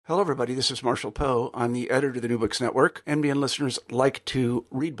Hello, everybody. This is Marshall Poe. I'm the editor of the New Books Network. NBN listeners like to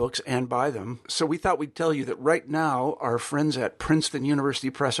read books and buy them. So we thought we'd tell you that right now, our friends at Princeton University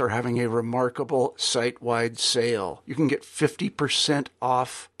Press are having a remarkable site-wide sale. You can get 50%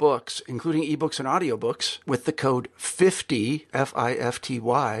 off books, including ebooks and audiobooks, with the code 50,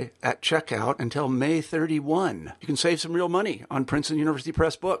 F-I-F-T-Y, at checkout until May 31. You can save some real money on Princeton University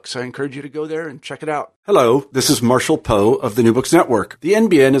Press books. I encourage you to go there and check it out. Hello, this is Marshall Poe of the New Books Network. The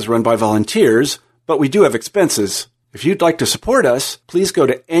NBN is run by volunteers, but we do have expenses. If you'd like to support us, please go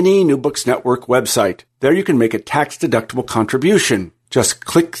to any New Books Network website. There you can make a tax-deductible contribution. Just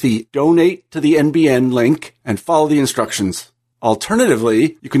click the Donate to the NBN link and follow the instructions.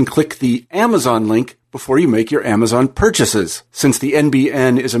 Alternatively, you can click the Amazon link before you make your Amazon purchases. Since the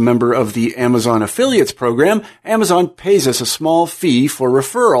NBN is a member of the Amazon Affiliates program, Amazon pays us a small fee for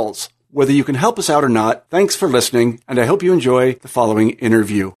referrals. Whether you can help us out or not, thanks for listening, and I hope you enjoy the following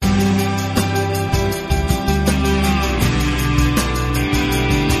interview.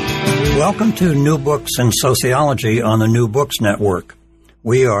 Welcome to New Books in Sociology on the New Books Network.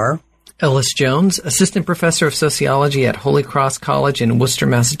 We are Ellis Jones, Assistant Professor of Sociology at Holy Cross College in Worcester,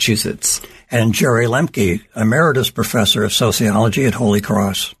 Massachusetts. And Jerry Lemke, Emeritus Professor of Sociology at Holy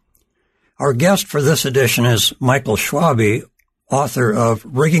Cross. Our guest for this edition is Michael Schwabe, author of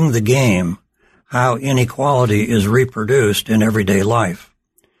Rigging the Game, How Inequality is Reproduced in Everyday Life.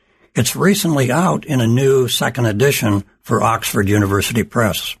 It's recently out in a new second edition for Oxford University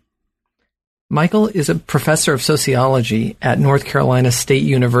Press. Michael is a professor of sociology at North Carolina State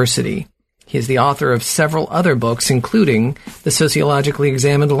University. He is the author of several other books, including The Sociologically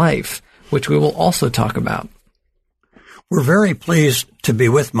Examined Life, which we will also talk about. We're very pleased to be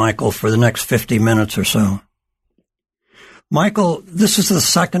with Michael for the next 50 minutes or so. Michael, this is the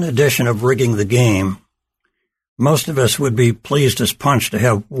second edition of Rigging the Game. Most of us would be pleased as punch to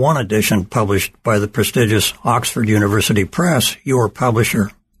have one edition published by the prestigious Oxford University Press, your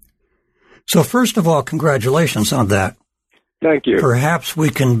publisher. So first of all, congratulations on that. Thank you. Perhaps we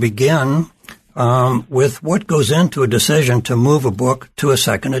can begin with what goes into a decision to move a book to a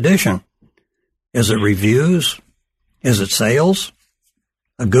second edition. Is it reviews? Is it sales?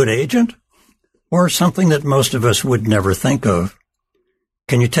 A good agent? Or something that most of us would never think of?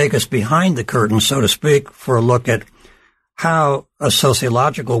 Can you take us behind the curtain, so to speak, for a look at how a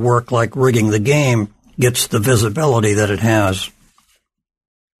sociological work like Rigging the Game gets the visibility that it has?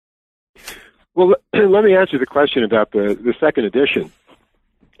 Well, let me answer the question about the second edition.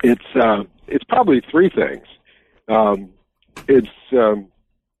 It's probably three things. It's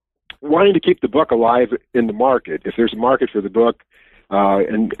wanting to keep the book alive in the market. If there's a market for the book,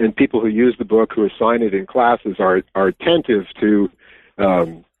 and people who use the book, who assign it in classes, are attentive to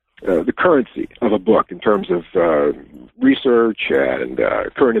the currency of a book in terms of research and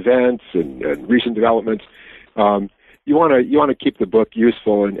current events and recent developments. You want to keep the book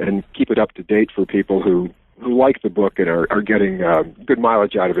useful and keep it up to date for people who like the book and are getting good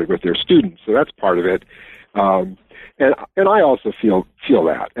mileage out of it with their students. So that's part of it. And I also feel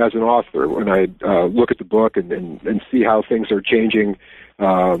that as an author when I look at the book and see how things are changing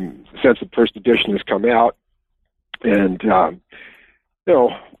since the first edition has come out, and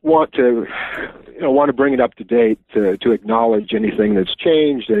want to bring it up to date to acknowledge anything that's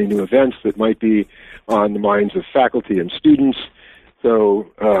changed, any new events that might be on the minds of faculty and students. So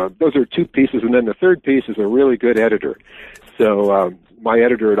those are two pieces, and then the third piece is a really good editor. So my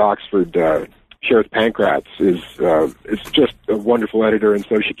editor at Oxford, Sherith Pankratz, is just a wonderful editor, and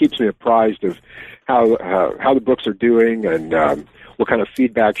so she keeps me apprised of how the books are doing and what kind of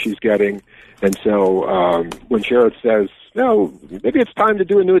feedback she's getting. And so when Sherith says, "No, maybe it's time to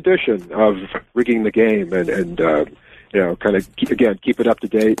do a new edition of Rigging the Game," and kind of keep it up to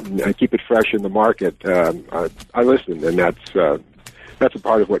date and keep it fresh in the market, I listen, and that's a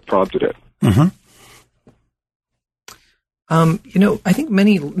part of what prompted it. Mm-hmm. I think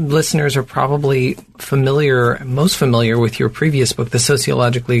many listeners are probably most familiar with your previous book, The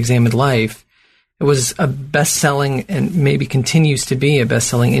Sociologically Examined Life. It was a best-selling and maybe continues to be a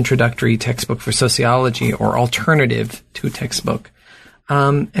best-selling introductory textbook for sociology or alternative to textbook.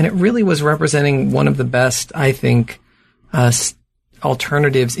 And it really was representing one of the best, I think,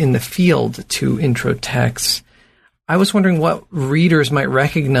 alternatives in the field to intro texts. I was wondering what readers might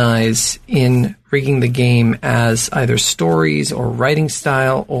recognize in Rigging the Game as either stories or writing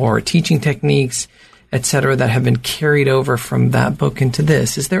style or teaching techniques, etc., that have been carried over from that book into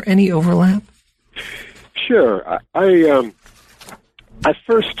this. Is there any overlap? Sure. I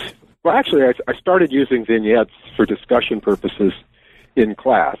started using vignettes for discussion purposes in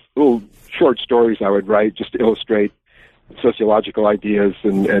class. Little short stories I would write just to illustrate sociological ideas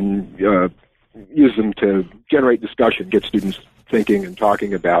and use them to generate discussion, get students thinking and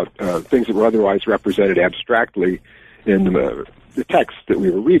talking about things that were otherwise represented abstractly in the text that we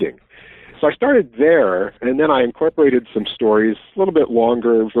were reading. So I started there, and then I incorporated some stories, a little bit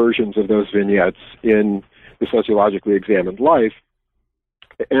longer versions of those vignettes in the Sociologically Examined Life,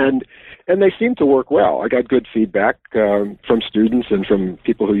 and they seemed to work well. I got good feedback from students and from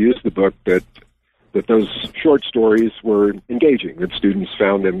people who used the book that those short stories were engaging, that students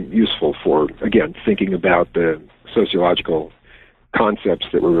found them useful for, again, thinking about the sociological concepts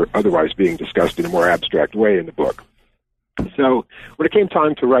that were otherwise being discussed in a more abstract way in the book. So when it came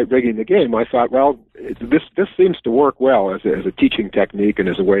time to write Rigging the Game, I thought, well, this seems to work well as a teaching technique and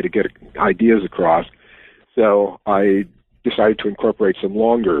as a way to get ideas across. So I decided to incorporate some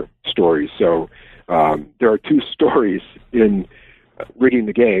longer stories. So there are two stories in Rigging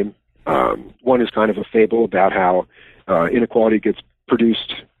the Game. One is kind of a fable about how inequality gets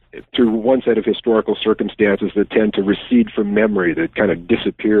produced through one set of historical circumstances that tend to recede from memory, that kind of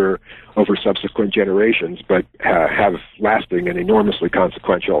disappear over subsequent generations, but have lasting and enormously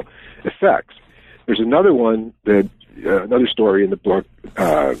consequential effects. There's another one, another story in the book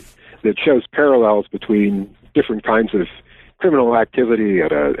that shows parallels between different kinds of criminal activity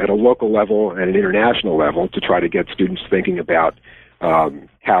at a local level and an international level to try to get students thinking about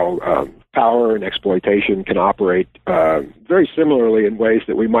how power and exploitation can operate very similarly in ways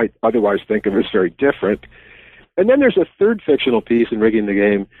that we might otherwise think of as very different. And then there's a third fictional piece in Rigging the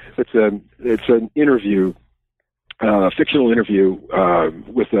Game. It's an interview, fictional interview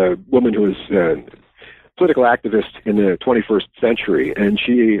with a woman who is a political activist in the 21st century, and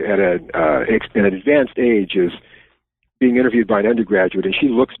she at an advanced age is being interviewed by an undergraduate, and she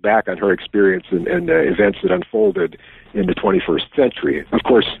looks back on her experience and the events that unfolded in the 21st century. Of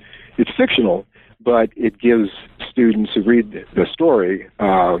course, it's fictional, but it gives students who read the story,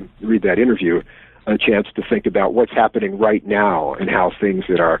 read that interview, a chance to think about what's happening right now and how things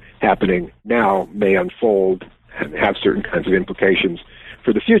that are happening now may unfold and have certain kinds of implications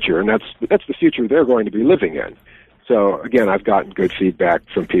for the future. And that's the future they're going to be living in. So, again, I've gotten good feedback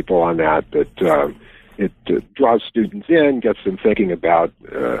from people on that it draws students in, gets them thinking about,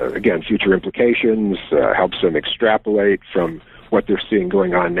 again, future implications, helps them extrapolate from what they're seeing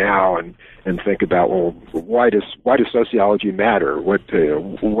going on now and think about, well, why does sociology matter? What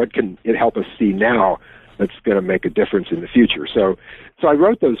can it help us see now that's going to make a difference in the future? So I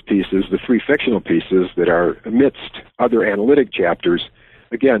wrote those pieces, the three fictional pieces that are amidst other analytic chapters,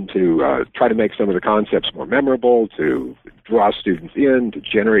 again, to try to make some of the concepts more memorable, to draw students in, to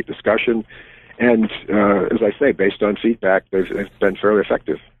generate discussion. And as I say, based on feedback, they've been fairly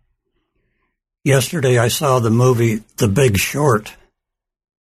effective. Yesterday I saw the movie The Big Short,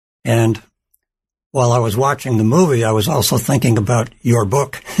 and while I was watching the movie, I was also thinking about your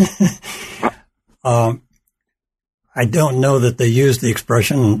book. I don't know that they use the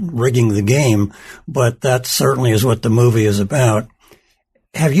expression rigging the game, but that certainly is what the movie is about.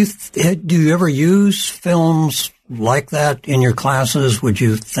 Do you ever use films like that in your classes? Would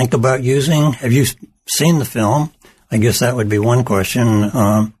you think about using? Have you seen the film? I guess that would be one question.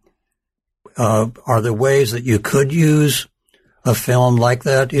 Are there ways that you could use a film like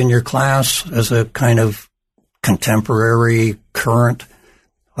that in your class as a kind of contemporary, current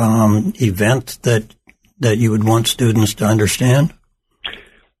event that you would want students to understand?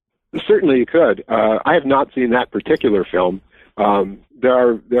 Certainly you could. I have not seen that particular film. There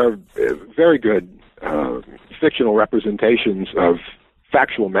are very good fictional representations of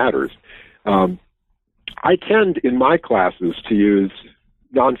factual matters. I tend in my classes to use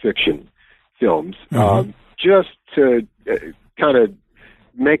nonfiction films, just to kind of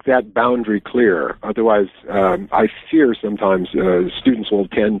make that boundary clear. Otherwise, I fear sometimes students will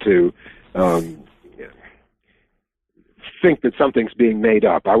tend to think that something's being made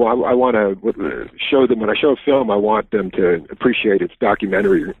up. I want to show them, when I show a film, I want them to appreciate its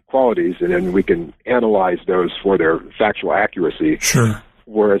documentary qualities, and then we can analyze those for their factual accuracy. Sure.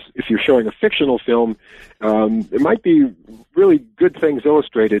 Whereas if you're showing a fictional film, it might be really good things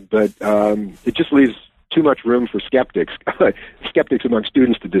illustrated, but it just leaves too much room for skeptics among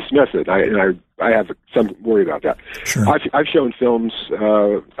students to dismiss it. I have some worry about that. Sure. I've shown films.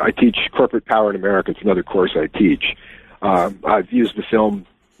 I teach corporate power in America. It's another course I teach. I've used the film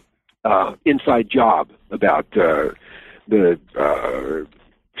Inside Job about the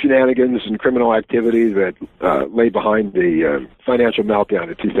shenanigans and criminal activity that lay behind the financial meltdown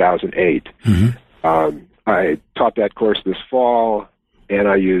in 2008. Mm-hmm. I taught that course this fall, and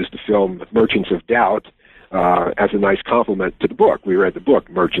I used the film Merchants of Doubt as a nice complement to the book. We read the book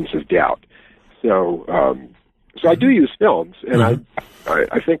Merchants of Doubt. So So I do use films, and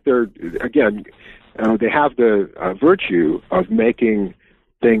I think they're, again, they have the virtue of making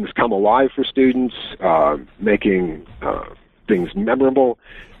things come alive for students, making things memorable,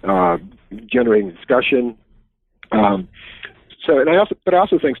 generating discussion. But I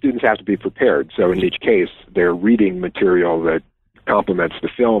also think students have to be prepared. So in each case, they're reading material that complements the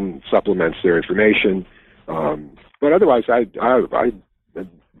film, supplements their information. But otherwise, I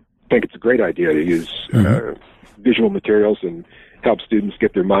think it's a great idea to use visual materials and help students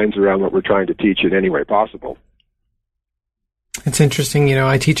get their minds around what we're trying to teach in any way possible. It's interesting.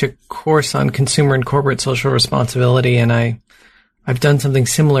 I teach a course on consumer and corporate social responsibility, and I've done something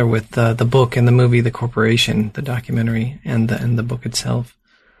similar with the book and the movie, The Corporation, the documentary, and the book itself.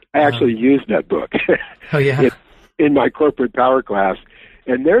 I actually used that book. Oh, yeah? In my corporate power class.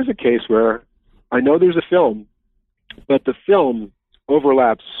 And there's a case where I know there's a film, but the film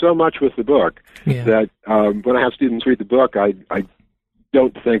overlaps so much with the book that when I have students read the book, I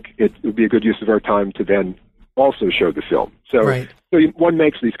don't think it would be a good use of our time to then also show the film. So, one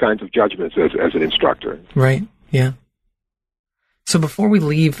makes these kinds of judgments as an instructor. Right, yeah. So before we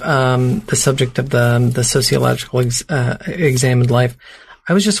leave the subject of the sociological examined life,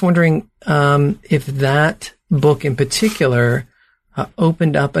 I was just wondering if that book in particular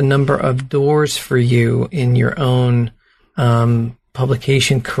opened up a number of doors for you in your own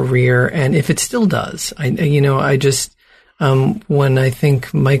publication career, and if it still does. I just when I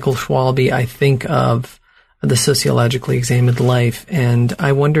think Michael Schwalbe, I think of the sociologically examined life, and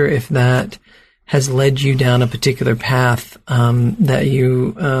I wonder if that has led you down a particular path that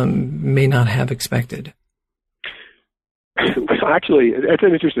you may not have expected. Actually, that's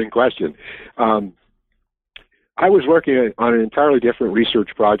an interesting question. I was working on an entirely different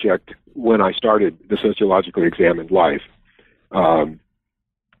research project when I started the sociologically examined life. And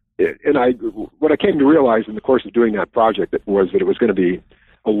what I came to realize in the course of doing that project was that it was going to be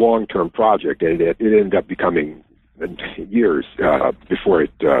a long-term project, and it ended up becoming years before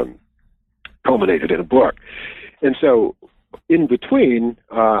it culminated in a book. And so in between,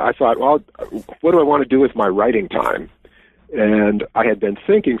 I thought, well, what do I want to do with my writing time? And I had been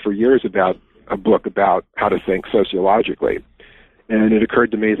thinking for years about a book about how to think sociologically. And it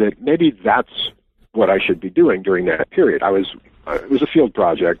occurred to me that maybe that's what I should be doing during that period. It was a field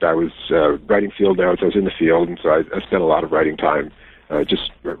project. I was writing field notes. I was in the field, and so I spent a lot of writing time just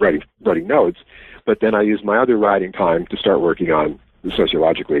writing notes. But then I used my other writing time to start working on the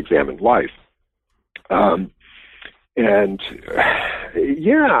sociologically examined life.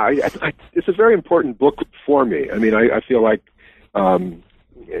 It's a very important book for me. I mean, I feel like,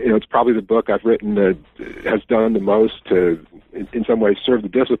 it's probably the book I've written that has done the most to, in some ways, serve the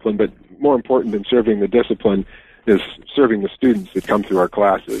discipline, but more important than serving the discipline is serving the students that come through our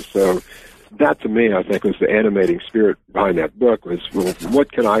classes. So that, to me, I think, was the animating spirit behind that book, was, well,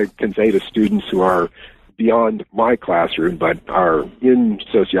 what can I convey to students who are beyond my classroom, but are in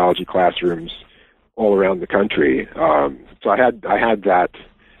sociology classrooms all around the country. So I had that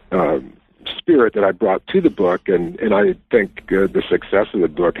spirit that I brought to the book, and I think the success of the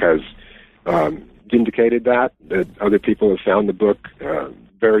book has vindicated that other people have found the book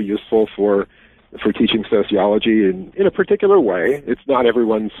very useful for teaching sociology in a particular way. It's not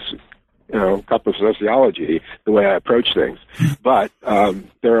everyone's cup of sociology, the way I approach things. But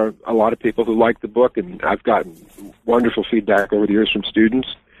there are a lot of people who like the book, and I've gotten wonderful feedback over the years from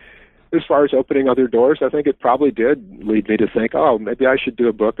students. As far as opening other doors, I think it probably did lead me to think, maybe I should do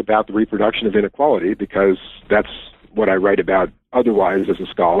a book about the reproduction of inequality, because that's what I write about otherwise as a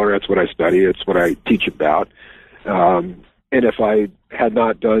scholar. That's what I study. It's what I teach about. And if I had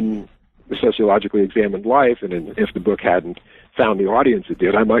not done the sociologically examined life, and if the book hadn't found the audience it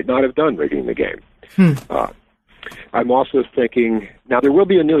did, I might not have done Rigging the Game. I'm also thinking, now there will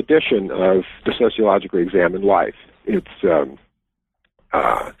be a new edition of the sociologically examined life. It's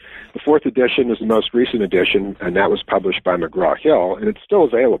the fourth edition is the most recent edition, and that was published by McGraw-Hill, and it's still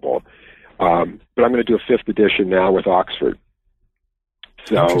available. But I'm going to do a fifth edition now with Oxford.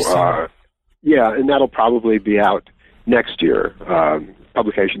 So, and that'll probably be out next year.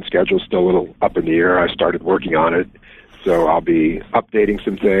 Publication schedule is still a little up in the air. I started working on it, so I'll be updating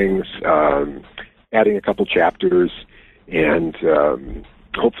some things, adding a couple chapters, and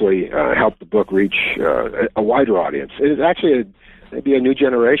hopefully help the book reach a wider audience. It's actually maybe a new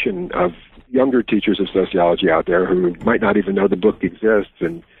generation of younger teachers of sociology out there who might not even know the book exists,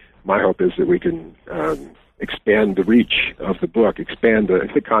 and my hope is that we can expand the reach of the book, expand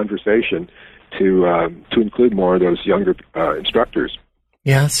the conversation to include more of those younger instructors.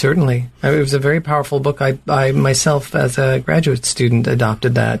 Yeah, certainly. It was a very powerful book. I myself, as a graduate student,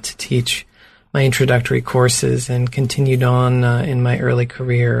 adopted that to teach my introductory courses and continued on in my early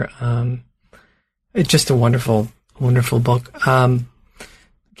career. It's just a wonderful, wonderful book.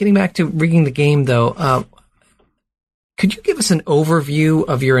 Getting back to Rigging the Game, though, could you give us an overview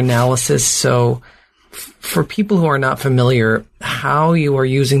of your analysis? So for people who are not familiar, how you are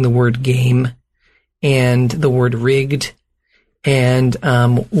using the word game and the word rigged, and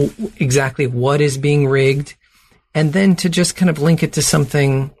exactly what is being rigged, and then to just kind of link it to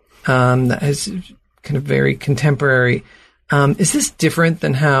something that is kind of very contemporary. Is this different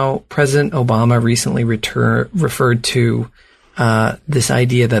than how President Obama recently referred to this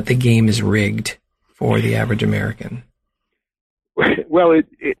idea that the game is rigged for the average American? Well,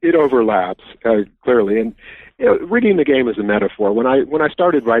 it overlaps clearly, and rigging the game is a metaphor. When I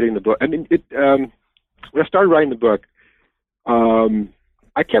started writing the book, when I started writing the book,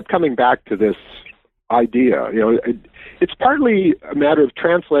 I kept coming back to this idea. It's partly a matter of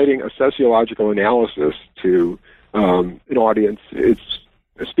translating a sociological analysis to an audience. It's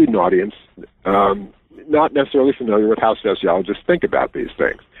a student audience, not necessarily familiar with how sociologists think about these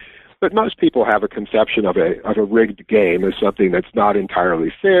things. But most people have a conception of a rigged game as something that's not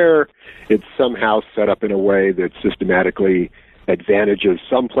entirely fair. It's somehow set up in a way that systematically advantages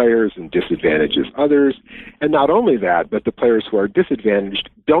some players and disadvantages others. And not only that, but the players who are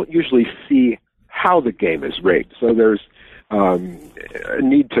disadvantaged don't usually see how the game is rigged. So there's a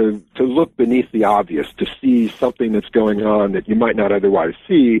need to look beneath the obvious, to see something that's going on that you might not otherwise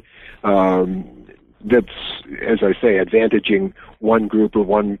see, that's, as I say, advantaging one group or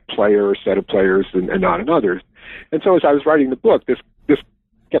one player or set of players and not another. And so as I was writing the book, this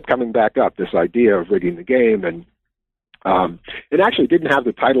kept coming back up, this idea of rigging the game. And it actually didn't have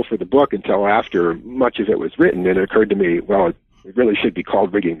the title for the book until after much of it was written, and it occurred to me, well, it really should be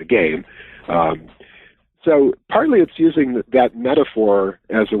called Rigging the Game. So partly it's using that metaphor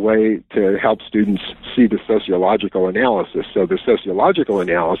as a way to help students see the sociological analysis. So the sociological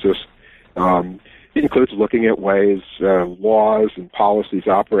analysis includes looking at ways laws and policies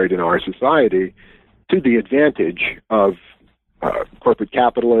operate in our society to the advantage of corporate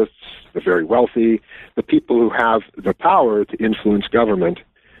capitalists, the very wealthy, the people who have the power to influence government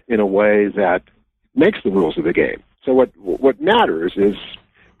in a way that makes the rules of the game. So what matters is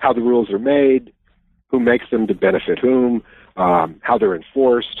how the rules are made, who makes them to benefit whom, how they're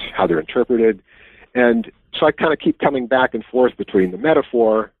enforced, how they're interpreted. And so I kind of keep coming back and forth between the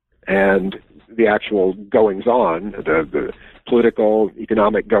metaphor and the actual goings-on, the political,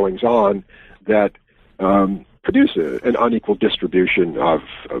 economic goings-on that produce an unequal distribution of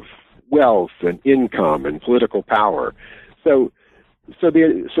wealth and income and political power. So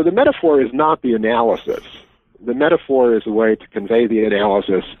the metaphor is not the analysis. The metaphor is a way to convey the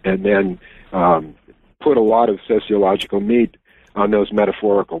analysis and then put a lot of sociological meat on those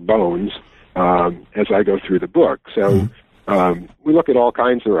metaphorical bones as I go through the book. So we look at all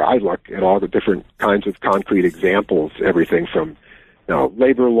kinds, or I look at all the different kinds of concrete examples, everything from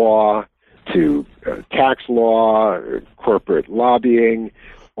labor law to tax law, corporate lobbying,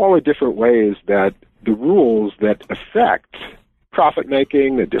 all the different ways that the rules that affect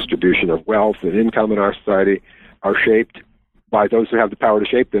profit-making, the distribution of wealth and income in our society are shaped by those who have the power to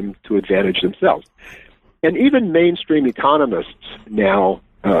shape them to advantage themselves. And even mainstream economists now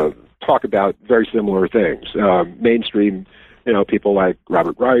talk about very similar things. Mainstream, people like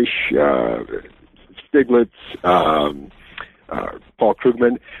Robert Reich, Stiglitz, Paul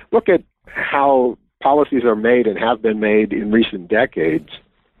Krugman, look at how policies are made and have been made in recent decades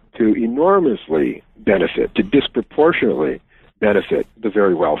to enormously benefit, to disproportionately benefit the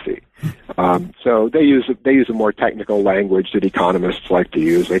very wealthy. So they use a more technical language that economists like to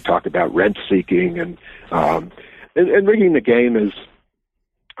use. They talk about rent seeking and rigging the game is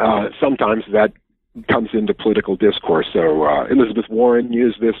sometimes that comes into political discourse. So Elizabeth Warren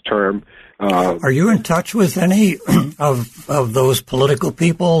used this term. Are you in touch with any of those political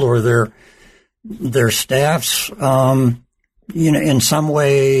people or their staffs? In some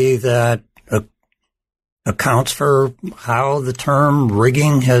way that accounts for how the term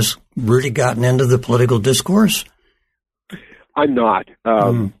rigging has really gotten into the political discourse? I'm not,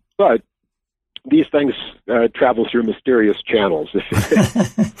 but these things travel through mysterious channels.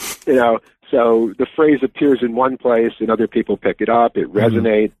 So the phrase appears in one place and other people pick it up, it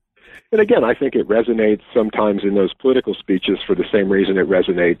resonates. And again, I think it resonates sometimes in those political speeches for the same reason it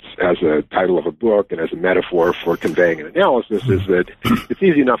resonates as a title of a book and as a metaphor for conveying an analysis, is that it's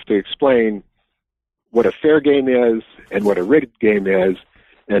easy enough to explain what a fair game is and what a rigged game is,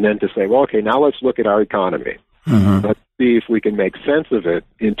 and then to say, well, okay, now let's look at our economy. Let's see if we can make sense of it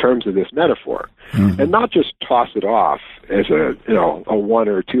in terms of this metaphor, and not just toss it off as a one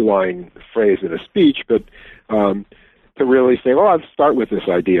or two line phrase in a speech, but to really say, well, let's start with this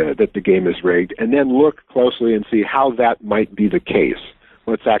idea that the game is rigged, and then look closely and see how that might be the case.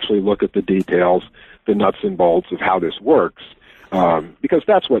 Let's actually look at the details, the nuts and bolts of how this works, because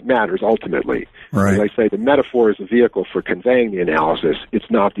that's what matters ultimately. Right. As I say, the metaphor is a vehicle for conveying the analysis. It's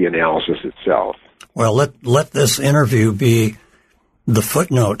not the analysis itself. Well, let this interview be the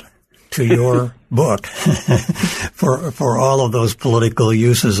footnote to your book for all of those political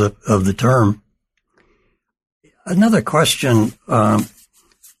uses of the term. Another question.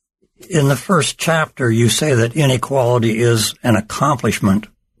 In the first chapter, you say that inequality is an accomplishment,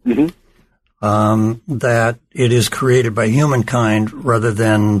 that it is created by humankind rather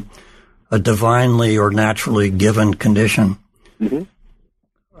than a divinely or naturally given condition.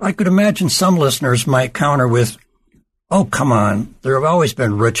 I could imagine some listeners might counter with, oh, come on, there have always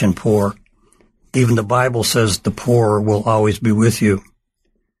been rich and poor. Even the Bible says the poor will always be with you.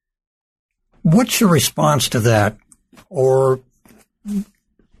 What's your response to that? Or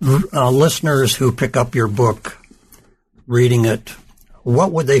listeners who pick up your book, reading it,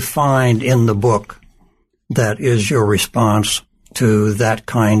 what would they find in the book that is your response to that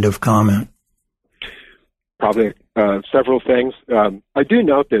kind of comment? Probably several things. I do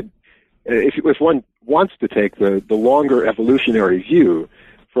note that if one wants to take the longer evolutionary view,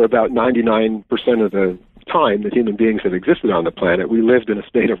 for about 99% of the time that human beings have existed on the planet, we lived in a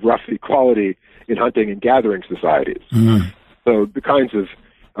state of rough equality in hunting and gathering societies. So the kinds of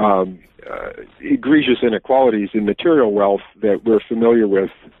egregious inequalities in material wealth that we're familiar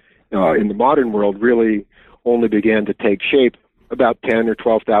with in the modern world really only began to take shape about 10 or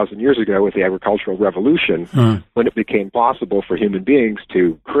 12,000 years ago with the agricultural revolution, when it became possible for human beings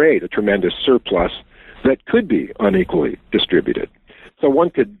to create a tremendous surplus that could be unequally distributed. So one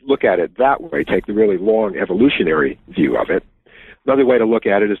could look at it that way, take the really long evolutionary view of it. Another way to look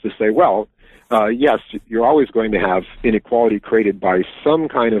at it is to say, well, yes, you're always going to have inequality created by some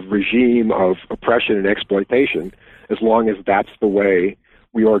kind of regime of oppression and exploitation, as long as that's the way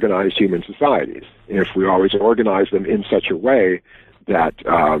we organize human societies. If we always organize them in such a way that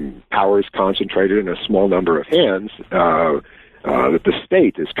power is concentrated in a small number of hands, that the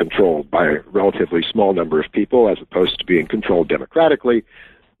state is controlled by a relatively small number of people as opposed to being controlled democratically,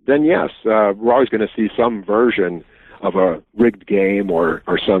 then yes, we're always going to see some version of a rigged game or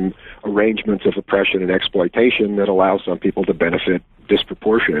some arrangements of oppression and exploitation that allow some people to benefit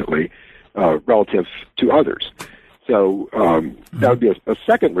disproportionately relative to others. So that would be a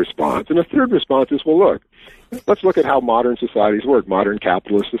second response. And a third response is, well, look, let's look at how modern societies work, modern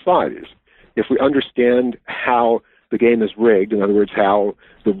capitalist societies. If we understand how the game is rigged, in other words, how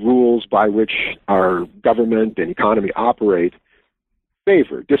the rules by which our government and economy operate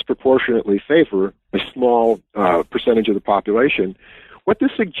disproportionately favor a small percentage of the population, what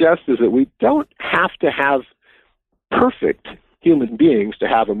this suggests is that we don't have to have perfect human beings to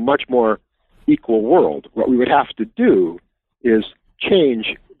have a much more equal world. What we would have to do is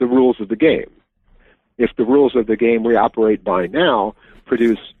change the rules of the game. If the rules of the game we operate by now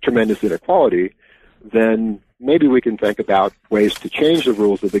produce tremendous inequality, then maybe we can think about ways to change the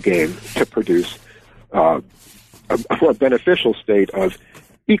rules of the game to produce a more beneficial state of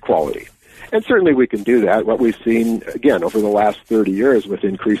equality. And certainly we can do that. What we've seen, again, over the last 30 years with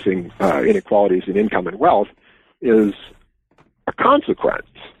increasing inequalities in income and wealth is a consequence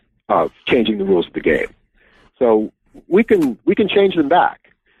of changing the rules of the game. So we can change them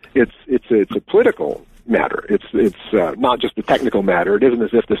back. It's a political matter. It's not just a technical matter. It isn't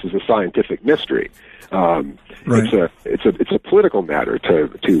as if this is a scientific mystery. Right. It's a political matter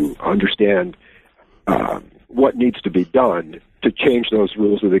to understand what needs to be done to change those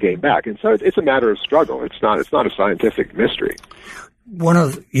rules of the game back. And so it's a matter of struggle. It's not a scientific mystery. One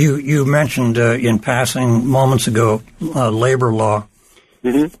of you mentioned in passing moments ago labor law,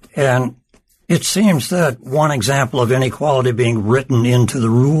 and it seems that one example of inequality being written into the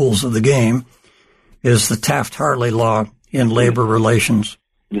rules of the game is the Taft-Hartley law in labor relations.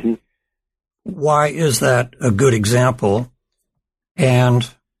 Why is that a good example? And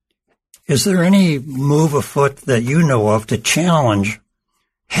is there any move afoot that you know of to challenge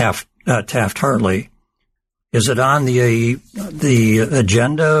Taft-Hartley? Is it on the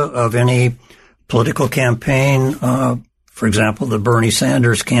agenda of any political campaign, for example, the Bernie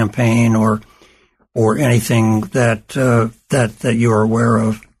Sanders campaign, or anything that you are aware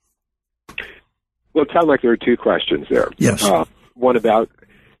of? Well, it sounds like there are two questions there. Yes. One about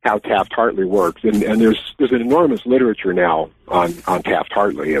how Taft-Hartley works. And there's an enormous literature now on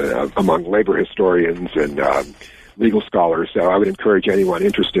Taft-Hartley among labor historians and legal scholars. So I would encourage anyone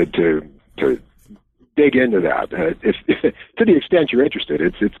interested to dig into that. If to the extent you're interested,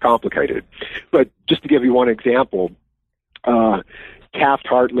 it's complicated. But just to give you one example,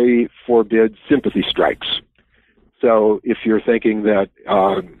 Taft-Hartley forbids sympathy strikes. So if you're thinking that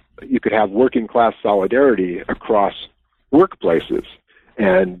you could have working class solidarity across workplaces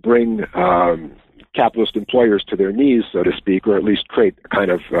and bring capitalist employers to their knees, so to speak, or at least create a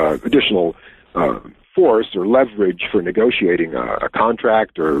kind of additional force or leverage for negotiating a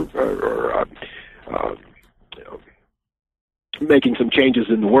contract or making some changes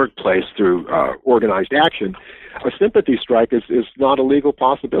in the workplace through organized action, a sympathy strike is not a legal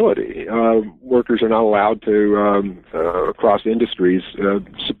possibility. Workers are not allowed to, across industries,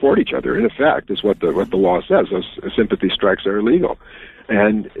 support each other. In effect, is what the law says. Those sympathy strikes are illegal.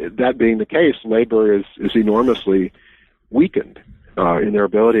 And that being the case, labor is enormously weakened in their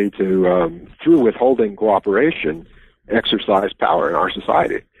ability to, through withholding cooperation, exercise power in our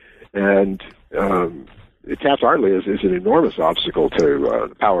society. And Taft-Hartley is an enormous obstacle to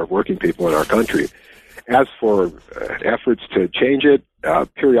the power of working people in our country. As for efforts to change it,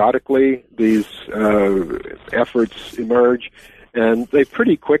 periodically these efforts emerge, and they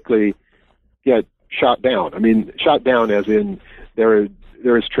pretty quickly get shot down. I mean, shot down as in there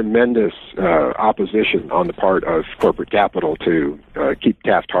is tremendous opposition on the part of corporate capital to keep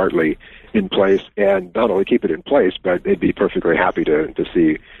Taft-Hartley in place, and not only keep it in place, but they'd be perfectly happy to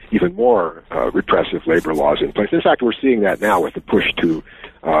see even more repressive labor laws in place. In fact, we're seeing that now with the push to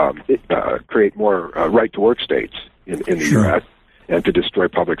create more right-to-work states in the U.S. and to destroy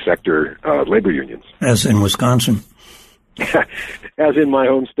public sector labor unions. As in Wisconsin. As in my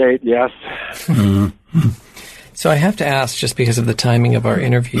home state, yes. Mm-hmm. So I have to ask, just because of the timing of our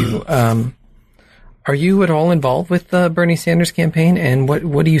interview, are you at all involved with the Bernie Sanders campaign? And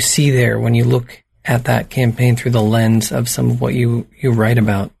what do you see there when you look at that campaign through the lens of some of what you write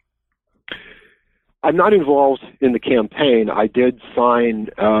about? I'm not involved in the campaign. I did sign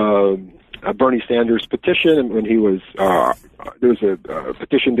a Bernie Sanders petition, and when he was there was a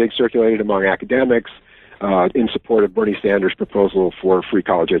petition being circulated among academics in support of Bernie Sanders' proposal for free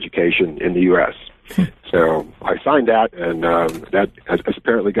college education in the U.S. So I signed that, and that has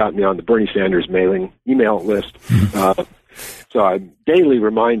apparently gotten me on the Bernie Sanders mailing email list. So I'm daily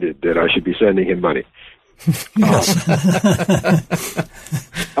reminded that I should be sending him money. Yes.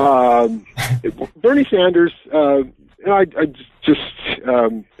 Bernie Sanders, I just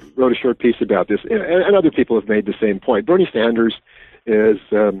wrote a short piece about this, and other people have made the same point. Bernie Sanders is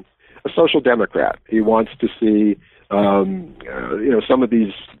a social democrat. He wants to see some of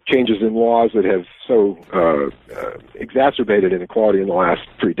these changes in laws that have so exacerbated inequality in the last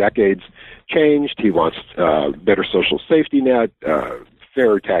 3 decades changed. He wants better social safety net,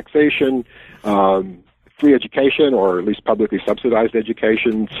 fairer taxation, free education, or at least publicly subsidized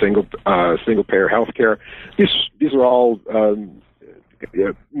education, single payer health care. These are all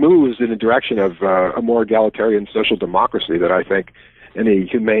moves in the direction of a more egalitarian social democracy that I think any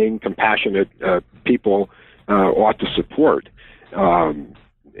humane, compassionate people ought to support.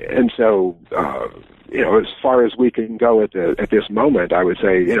 And so, as far as we can go at this moment, I would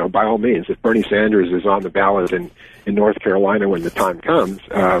say, by all means, if Bernie Sanders is on the ballot in North Carolina when the time comes,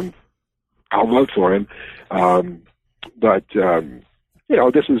 I'll vote for him. But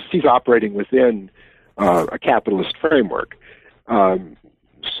he's operating within a capitalist framework.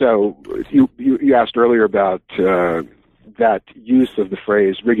 So you asked earlier about that use of the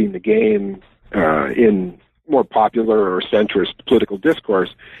phrase "rigging the game" in more popular or centrist political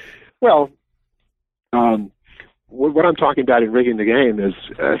discourse. Well, what I'm talking about in rigging the game is,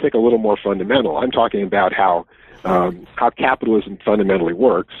 I think, a little more fundamental. I'm talking about how capitalism fundamentally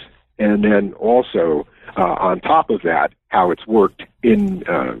works, and then also on top of that, how it's worked in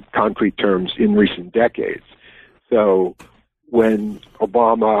concrete terms in recent decades. So when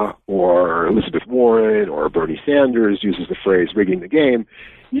Obama or Elizabeth Warren or Bernie Sanders uses the phrase "rigging the game,"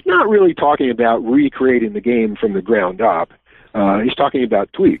 he's not really talking about recreating the game from the ground up. He's talking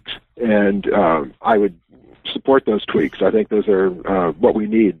about tweaks, and I would support those tweaks. I think those are what we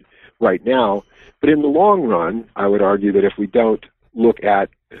need right now. But in the long run, I would argue that if we don't look at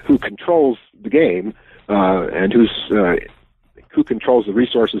who controls the game and who controls the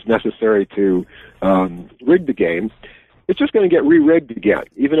resources necessary to rig the game, it's just going to get re-rigged again,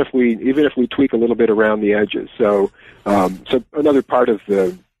 even if we tweak a little bit around the edges. So another part of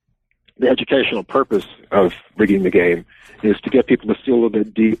the educational purpose of rigging the game is to get people to see a little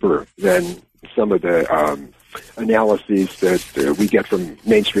bit deeper than some of the analyses that we get from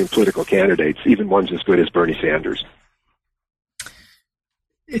mainstream political candidates, even ones as good as Bernie Sanders.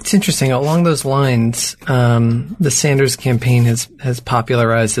 It's interesting. Along those lines, the Sanders campaign has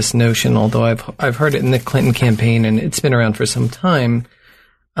popularized this notion, although I've heard it in the Clinton campaign, and it's been around for some time.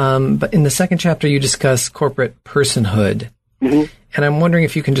 But in the second chapter, you discuss corporate personhood. Mm-hmm. And I'm wondering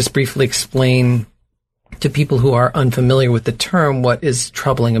if you can just briefly explain to people who are unfamiliar with the term what is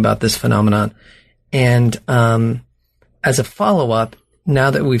troubling about this phenomenon. And as a follow-up,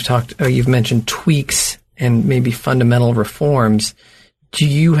 now that we've you've mentioned tweaks and maybe fundamental reforms, do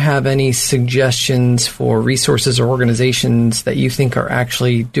you have any suggestions for resources or organizations that you think are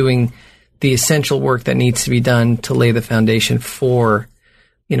actually doing the essential work that needs to be done to lay the foundation for,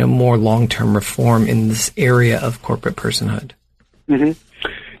 more long-term reform in this area of corporate personhood? Mm-hmm.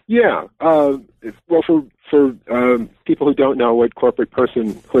 Yeah. Well, for people who don't know what corporate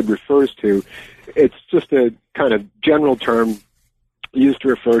personhood refers to, it's just a kind of general term used to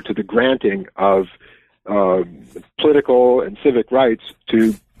refer to the granting of political and civic rights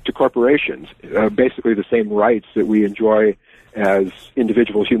to corporations, basically the same rights that we enjoy as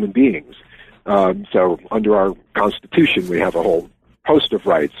individual human beings. So under our Constitution, we have a whole host of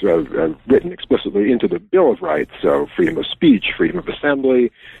rights written explicitly into the Bill of Rights. So freedom of speech, freedom of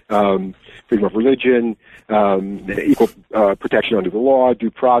assembly, freedom of religion, equal protection under the law, due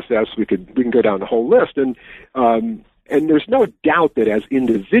process. We can go down the whole list, and there's no doubt that as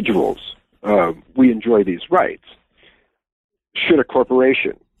individuals we enjoy these rights. Should a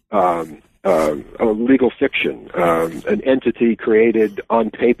corporation, a legal fiction, an entity created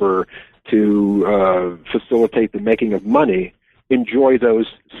on paper to facilitate the making of money, enjoy those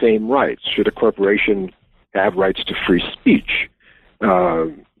same rights? Should a corporation have rights to free speech?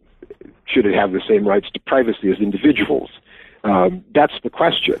 Should it have the same rights to privacy as individuals? That's the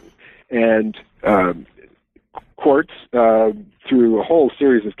question. And courts, through a whole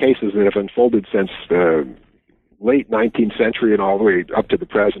series of cases that have unfolded since the late 19th century and all the way up to the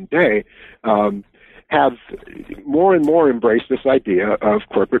present day, have more and more embraced this idea of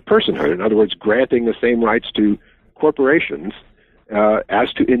corporate personhood. In other words, granting the same rights to corporations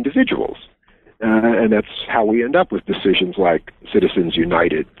as to individuals. And that's how we end up with decisions like Citizens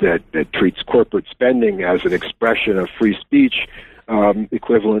United that treats corporate spending as an expression of free speech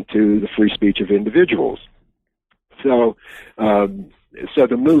equivalent to the free speech of individuals. So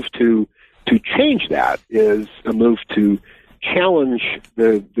the move to change that is a move to challenge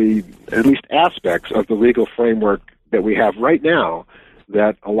the at least aspects of the legal framework that we have right now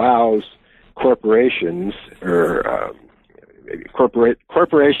that allows corporations or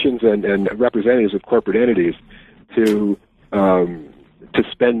corporations and representatives of corporate entities to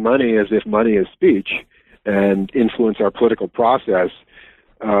spend money as if money is speech and influence our political process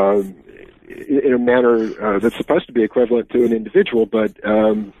in a manner that's supposed to be equivalent to an individual, but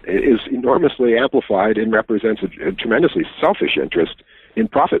is enormously amplified and represents a tremendously selfish interest in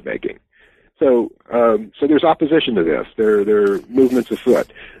profit making. So there's opposition to this. There are movements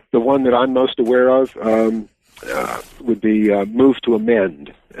afoot. The one that I'm most aware of would be Move to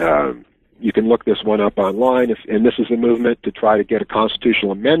Amend. You can look this one up online, and this is a movement to try to get a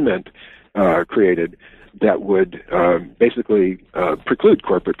constitutional amendment created that would basically preclude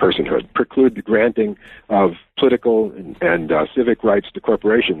corporate personhood, preclude the granting of political and civic rights to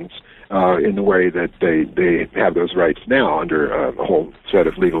corporations in the way that they have those rights now under a whole set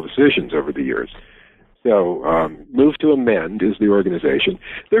of legal decisions over the years. So Move to Amend is the organization.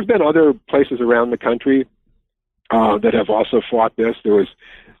 There have been other places around the country that have also fought this. There was,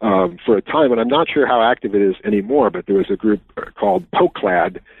 for a time, and I'm not sure how active it is anymore, but there was a group called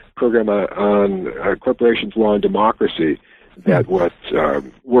POCLAD, Program on Corporations, Law, and Democracy, that was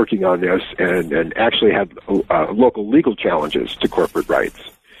working on this and actually had local legal challenges to corporate rights.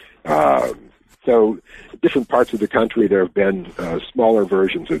 So different parts of the country, there have been smaller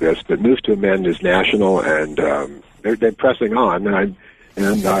versions of this, but Move to Amend is national, and they're pressing on, and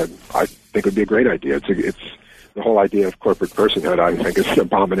I think it would be a great idea. It's the whole idea of corporate personhood, I think, is an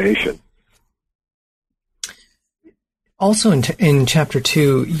abomination. Also, in Chapter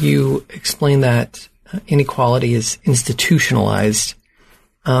 2, you explain that inequality is institutionalized,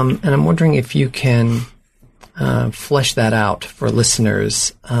 and I'm wondering if you can flesh that out for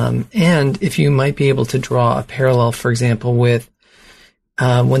listeners, and if you might be able to draw a parallel, for example, with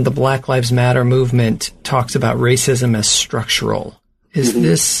when the Black Lives Matter movement talks about racism as structural. Is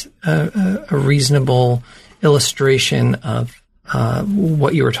this a reasonable illustration of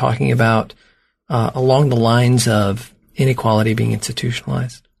what you were talking about along the lines of inequality being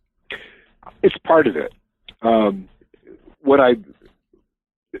institutionalized? It's part of it.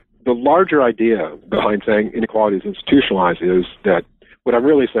 the larger idea behind saying inequality is institutionalized is that what I'm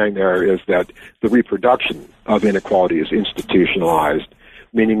really saying there is that the reproduction of inequality is institutionalized,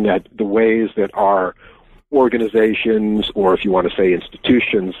 meaning that the ways that our organizations, or if you want to say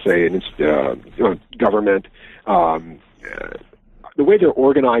institutions, say government, the way they're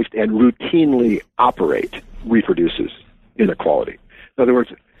organized and routinely operate reproduces inequality. In other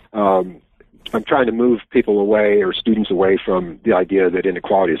words, I'm trying to move people away, or students away, from the idea that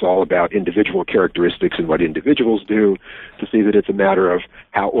inequality is all about individual characteristics and what individuals do, to see that it's a matter of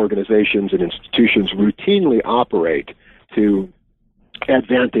how organizations and institutions routinely operate to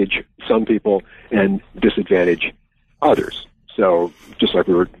advantage some people and disadvantage others. So just like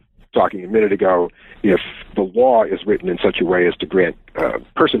we were talking a minute ago, if the law is written in such a way as to grant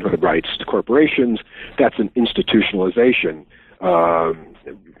personhood rights to corporations, that's an institutionalization,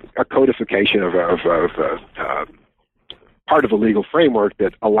 a codification of part of a legal framework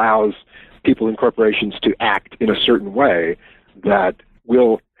that allows people in corporations to act in a certain way that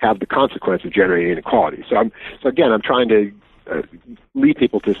will have the consequence of generating inequality. So again, I'm trying to lead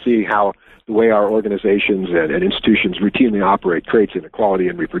people to see how the way our organizations and institutions routinely operate creates inequality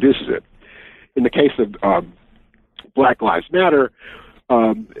and reproduces it. In the case of Black Lives Matter,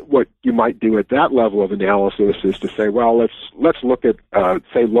 what you might do at that level of analysis is to say, well, let's look at,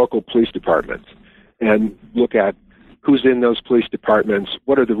 say, local police departments and look at who's in those police departments,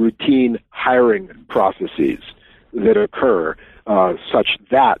 what are the routine hiring processes that occur such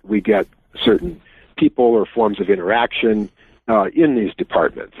that we get certain people or forms of interaction in these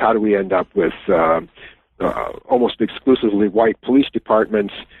departments. How do we end up with almost exclusively white police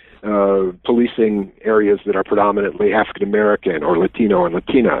departments policing areas that are predominantly African American or Latino and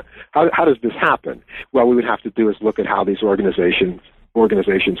Latina? How does this happen? Well, we would have to do is look at how these organizations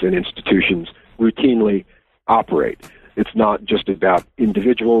and institutions routinely operate. It's not just about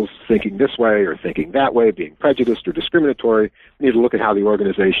individuals thinking this way or thinking that way, being prejudiced or discriminatory. We need to look at how the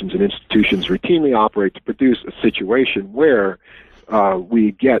organizations and institutions routinely operate to produce a situation where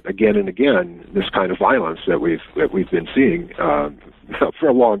we get again and again this kind of violence that we've been seeing for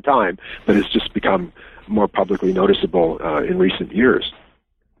a long time, but it's just become more publicly noticeable in recent years.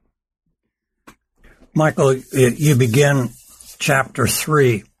 Michael, you begin chapter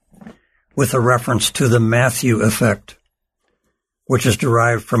 3 with a reference to the Matthew effect, which is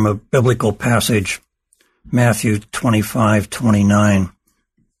derived from a biblical passage, Matthew 25:29.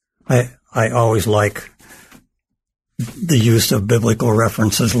 I always like the use of biblical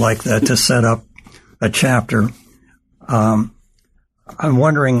references like that to set up a chapter. I'm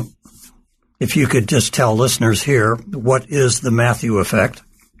wondering if you could just tell listeners here, what is the Matthew effect?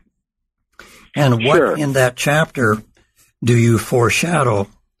 And what Sure. in that chapter do you foreshadow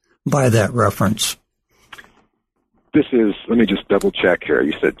by that reference? This is, let me just double check here.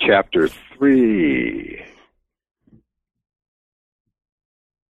 You said chapter 3.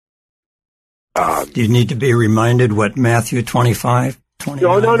 Do you need to be reminded what Matthew 25:29?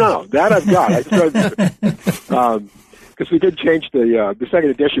 No. That I've got. Because we did change the second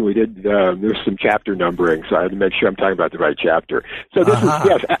edition. We did, there's some chapter numbering, so I had to make sure I'm talking about the right chapter. So this is,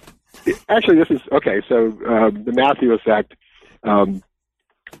 yes, actually this is, okay, so the Matthew effect,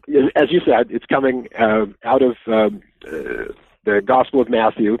 as you said, it's coming out of the Gospel of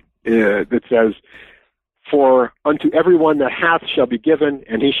Matthew that says, "For unto everyone that hath shall be given,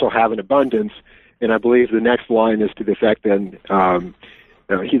 and he shall have an abundance." And I believe the next line is to the effect, then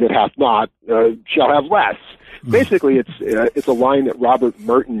he that hath not shall have less. Basically, it's a line that Robert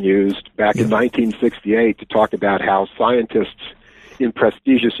Merton used back in 1968 to talk about how scientists in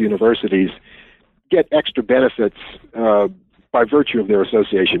prestigious universities get extra benefits by virtue of their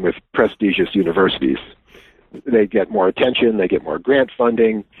association with prestigious universities. They get more attention, they get more grant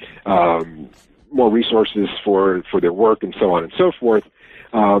funding, more resources for their work, and so on and so forth.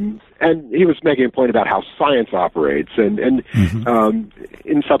 And he was making a point about how science operates, and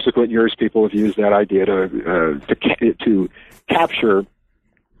in subsequent years, people have used that idea to capture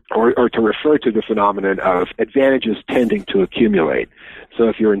or to refer to the phenomenon of advantages tending to accumulate. So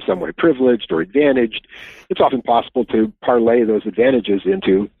if you're in some way privileged or advantaged, it's often possible to parlay those advantages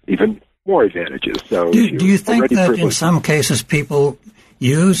into even more advantages. So do you think that in some cases people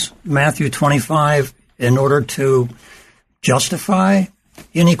use Matthew 25 in order to justify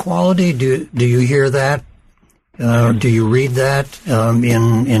inequality? Do you hear that? Do you read that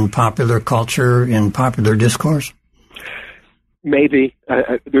in popular culture, in popular discourse? Maybe.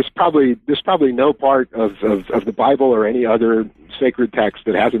 There's probably no part of the Bible or any other sacred text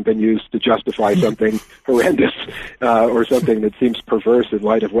that hasn't been used to justify something horrendous or something that seems perverse in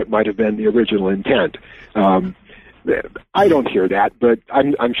light of what might have been the original intent. I don't hear that, but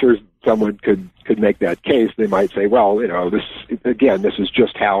I'm sure someone could make that case. They might say, well, this is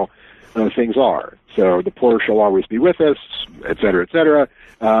just how things are. So the poor shall always be with us, et cetera, et cetera.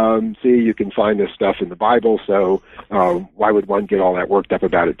 See, you can find this stuff in the Bible, so why would one get all that worked up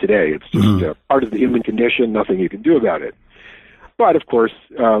about it today? It's just part of the human condition, nothing you can do about it. But, of course,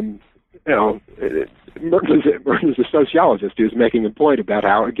 Merton is a sociologist who's making a point about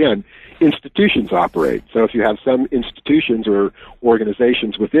how, again, institutions operate. So if you have some institutions or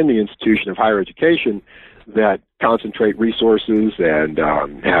organizations within the institution of higher education that concentrate resources and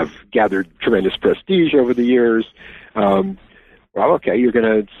have gathered tremendous prestige over the years, you're going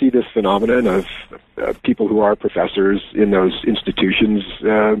to see this phenomenon of people who are professors in those institutions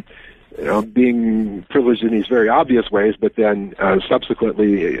being privileged in these very obvious ways, but then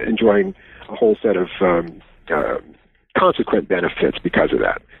subsequently enjoying a whole set of consequent benefits because of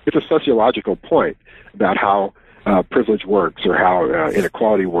that. It's a sociological point about how privilege works or how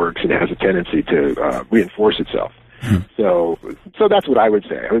inequality works, and it has a tendency to reinforce itself. So that's what I would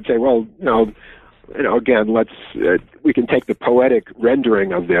say. I would say, well, again, we can take the poetic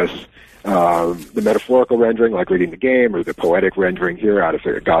rendering of this, the metaphorical rendering, like reading the game, or the poetic rendering here out of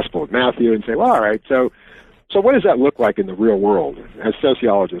the Gospel of Matthew, and say, well, all right, so what does that look like in the real world? As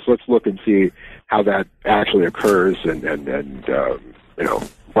sociologists, let's look and see how that actually occurs, and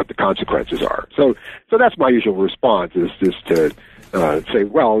what the consequences are. So that's my usual response, is just to say,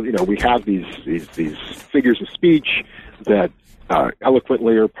 well, we have these figures of speech that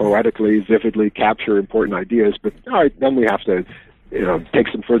eloquently or poetically, vividly capture important ideas, but all right, then we have to take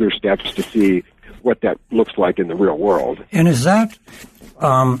some further steps to see what that looks like in the real world. And is that,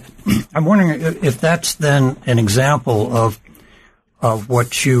 I'm wondering if that's then an example of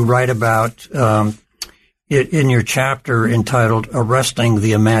what you write about in your chapter entitled Arresting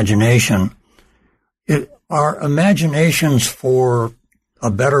the Imagination. Are imaginations for a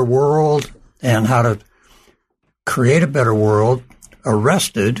better world and how to create a better world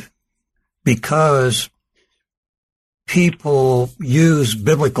arrested because people use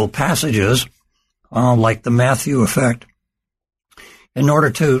biblical passages like the Matthew effect in order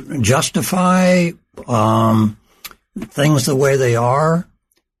to justify things the way they are,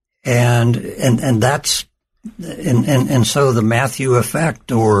 and so the Matthew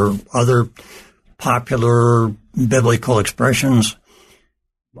effect or other popular biblical expressions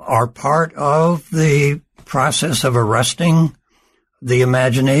are part of the process of arresting the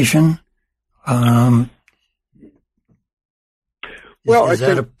imagination. Is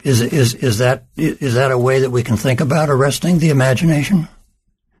that a way that we can think about arresting the imagination?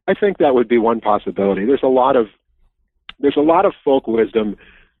 I think that would be one possibility. There's a lot of folk wisdom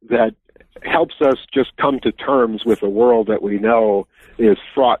that helps us just come to terms with a world that we know is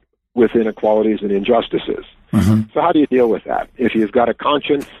fraught with inequalities and injustices. Mm-hmm. So how do you deal with that? If you've got a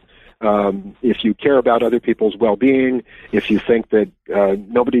conscience, if you care about other people's well-being, if you think that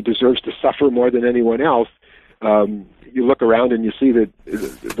nobody deserves to suffer more than anyone else, you look around and you see that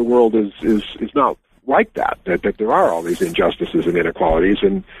the world is not like that there are all these injustices and inequalities,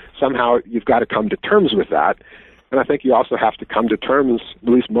 and somehow you've got to come to terms with that. And I think you also have to come to terms, at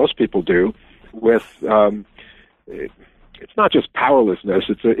least most people do, with it's not just powerlessness,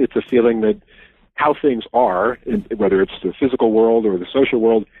 it's a feeling that how things are, whether it's the physical world or the social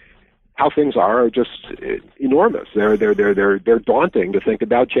world, how things are just enormous. They're daunting to think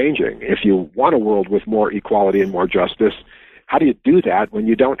about changing. If you want a world with more equality and more justice, how do you do that when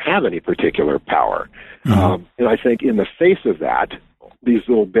you don't have any particular power? Mm-hmm. And I think in the face of that, these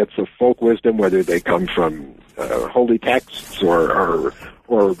little bits of folk wisdom, whether they come from holy texts or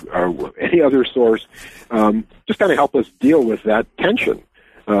any other source, just kind of help us deal with that tension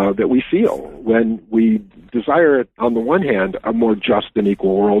that we feel when we desire, on the one hand, a more just and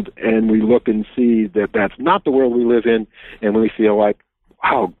equal world, and we look and see that that's not the world we live in, and we feel like,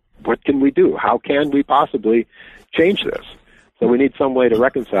 wow, what can we do? How can we possibly change this? So we need some way to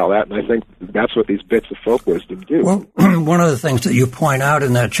reconcile that, and I think that's what these bits of folk wisdom do. Well, one of the things that you point out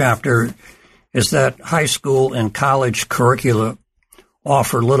in that chapter is that high school and college curricula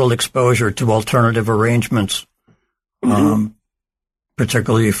offer little exposure to alternative arrangements, mm-hmm.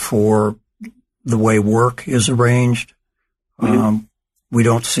 Particularly for the way work is arranged. Mm-hmm. We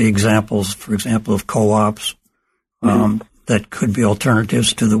don't see examples, for example, of co-ops that could be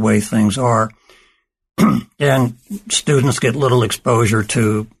alternatives to the way things are. And students get little exposure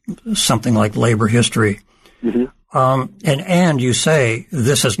to something like labor history. Mm-hmm. And you say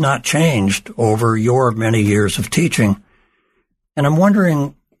this has not changed over your many years of teaching. And I'm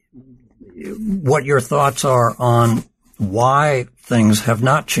wondering what your thoughts are on why things have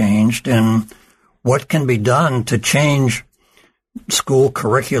not changed and what can be done to change school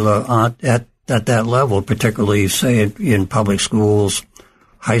curricula at that level, particularly, say, in public schools,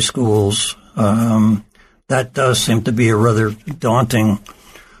 high schools. That does seem to be a rather daunting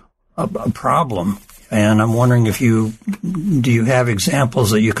problem. And I'm wondering do you have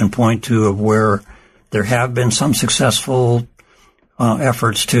examples that you can point to of where there have been some successful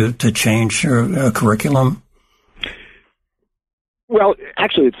efforts to change curriculum? Well,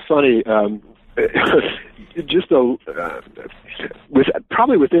 actually, it's funny.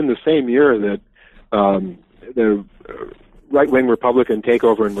 Probably within the same year that the right-wing Republican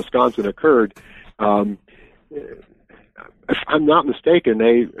takeover in Wisconsin occurred, if I'm not mistaken,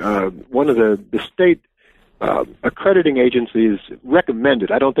 one of the state accrediting agencies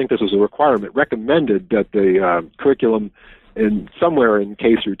recommended, I don't think this was a requirement, recommended that the curriculum somewhere in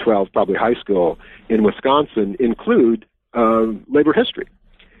K through 12, probably high school in Wisconsin, include labor history.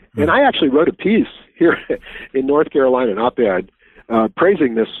 And I actually wrote a piece here in North Carolina, an op-ed,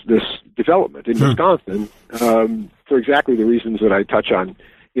 praising this development in Wisconsin for exactly the reasons that I touch on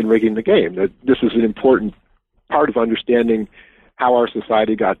in Rigging the Game, that this is an important part of understanding how our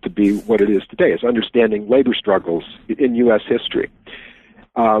society got to be what it is today. It's understanding labor struggles in U.S. history.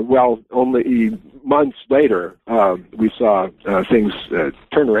 Well, only months later, we saw things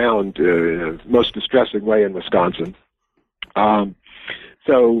turn around in a most distressing way in Wisconsin.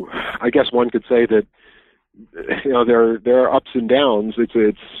 So I guess one could say that there are ups and downs. It's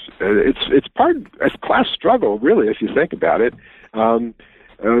a class struggle, really, if you think about it.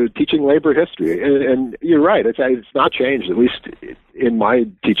 Teaching labor history, and you're right. It's not changed, at least in my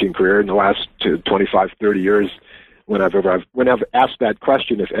teaching career in the last 25, 30 years. When I've asked that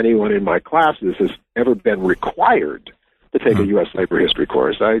question, if anyone in my classes has ever been required to take a U.S. labor history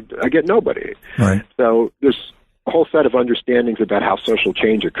course, I get nobody. Right. So there's a whole set of understandings about how social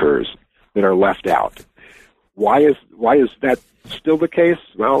change occurs that are left out. Why is that still the case?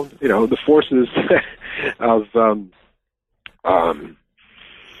 Well, the forces of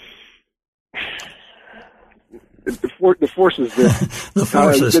the forces that the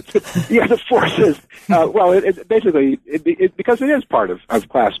forces. The forces. Well, it basically because it is part of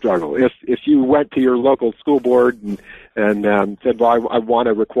class struggle. If you went to your local school board and said, "Well, I want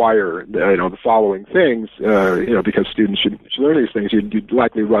to require the following things," because students should learn these things, you'd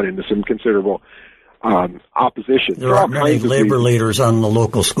likely run into some considerable opposition. There are many labor leaders on the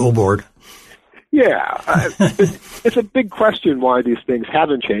local school board. Yeah, it's a big question why these things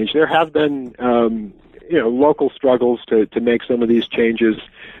haven't changed. There have been, local struggles to make some of these changes.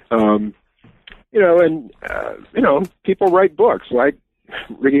 People write books like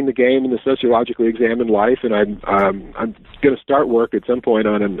Rigging the Game and the Sociologically Examined Life, and I'm going to start work at some point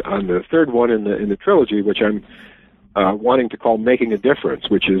on the third one in the trilogy, which I'm wanting to call Making a Difference,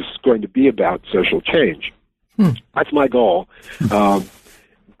 which is going to be about social change. That's my goal.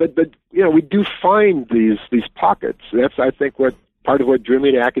 But we do find these pockets. That's, I think, part of what drew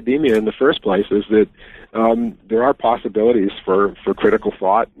me to academia in the first place is that there are possibilities for critical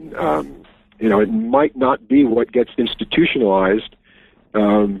thought. It might not be what gets institutionalized,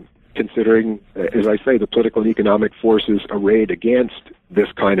 considering, as I say, the political and economic forces arrayed against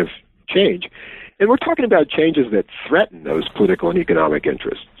this kind of change. And we're talking about changes that threaten those political and economic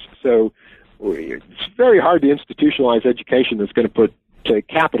interests. So it's very hard to institutionalize education that's going to put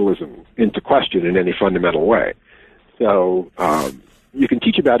capitalism into question in any fundamental way. So you can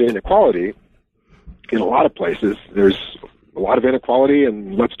teach about inequality in a lot of places. There's a lot of inequality,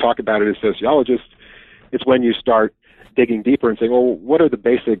 and let's talk about it as sociologists. It's when you start digging deeper and saying, well, what are the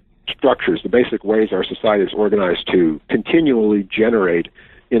basic structures, the basic ways our society is organized to continually generate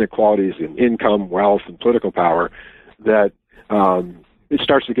inequalities in income, wealth, and political power, that it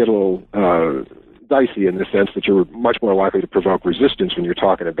starts to get a little dicey in the sense that you're much more likely to provoke resistance when you're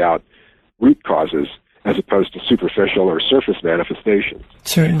talking about root causes as opposed to superficial or surface manifestations.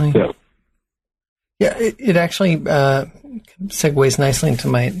 Certainly. So, yeah, it actually segues nicely into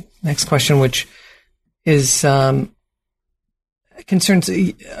my next question, which is concerns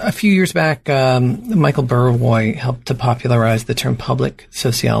a few years back. Michael Burawoy helped to popularize the term public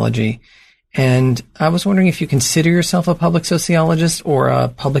sociology. And I was wondering if you consider yourself a public sociologist or a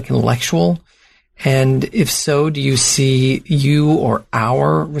public intellectual. And if so, do you see you or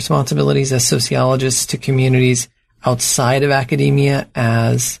our responsibilities as sociologists to communities outside of academia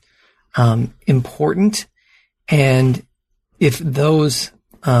as important? And if those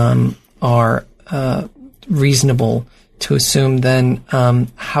are reasonable to assume, then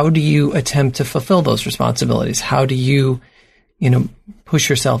how do you attempt to fulfill those responsibilities? How do you, push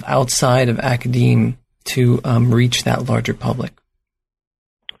yourself outside of academia to reach that larger public?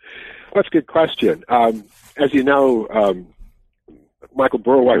 That's a good question. As you know, Michael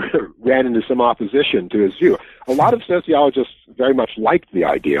Burawoy ran into some opposition to his view. A lot of sociologists very much liked the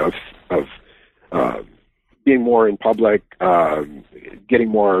idea of being more in public, getting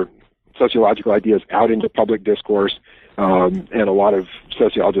more sociological ideas out into public discourse, and a lot of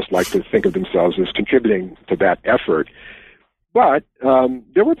sociologists like to think of themselves as contributing to that effort. But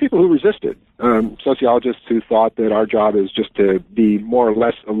there were people who resisted, sociologists who thought that our job is just to be more or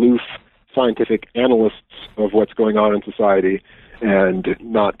less aloof scientific analysts of what's going on in society and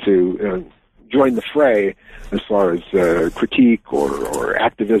not to join the fray as far as critique or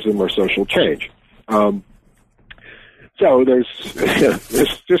activism or social change. So there's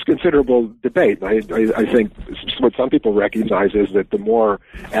just considerable debate. I think what some people recognize is that the more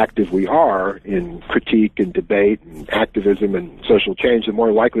active we are in critique and debate and activism and social change, the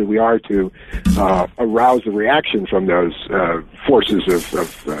more likely we are to arouse a reaction from those forces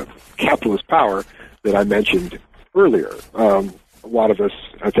of capitalist power that I mentioned earlier. A lot of us,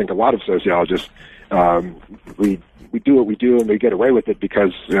 I think a lot of sociologists, we do what we do and we get away with it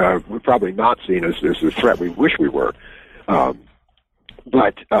because we're probably not seen as the threat we wish we were.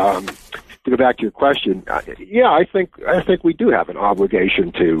 But to go back to your question, I think we do have an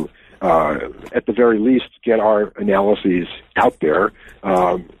obligation to, at the very least, get our analyses out there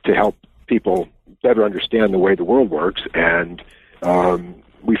to help people better understand the way the world works. And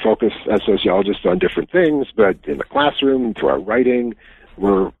we focus as sociologists on different things, but in the classroom, through our writing,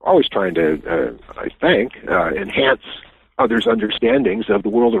 we're always trying to, I think, enhance others' understandings of the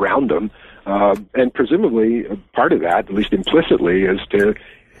world around them. And presumably part of that, at least implicitly, is to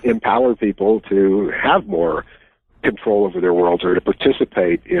empower people to have more control over their worlds or to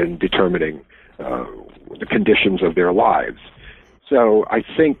participate in determining the conditions of their lives. So I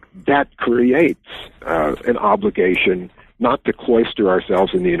think that creates an obligation not to cloister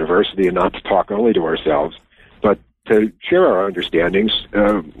ourselves in the university and not to talk only to ourselves, but to share our understandings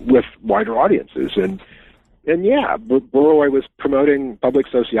with wider audiences. And yeah, Burawoy was promoting public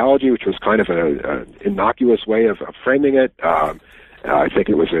sociology, which was kind of an innocuous way of framing it. I think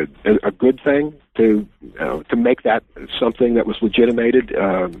it was a good thing to make that something that was legitimated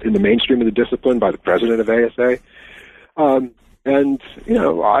in the mainstream of the discipline by the president of ASA. And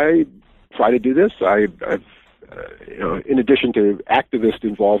I try to do this. I've in addition to activist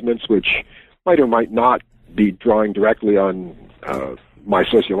involvements, which might or might not be drawing directly on my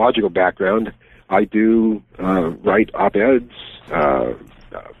sociological background, I do write op-eds,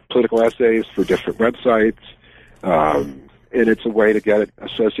 political essays for different websites, and it's a way to get a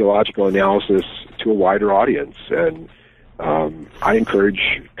sociological analysis to a wider audience. And I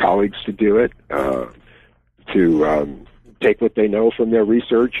encourage colleagues to do it, to take what they know from their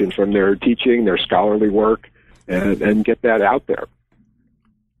research and from their teaching, their scholarly work, and get that out there.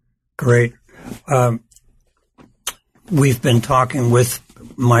 Great. We've been talking with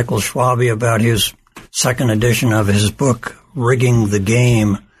Michael Schwabe about his second edition of his book, Rigging the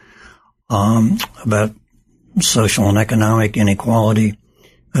Game, about social and economic inequality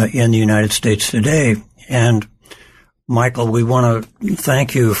in the United States today. And Michael, we want to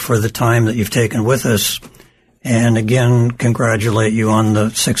thank you for the time that you've taken with us, and again congratulate you on the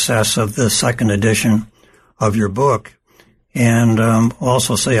success of the second edition of your book. And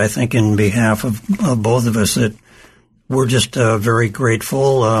also say, I think in behalf of both of us, that we're just very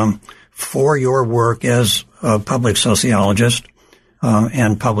grateful for your work as a public sociologist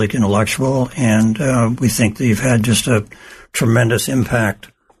and public intellectual, and we think that you've had just a tremendous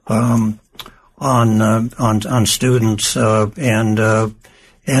impact on students and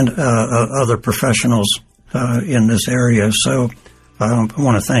other professionals in this area. So I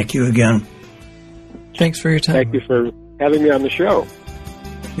want to thank you again. Thanks for your time. Thank you for having me on the show.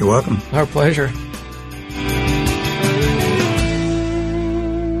 You're welcome. Our pleasure.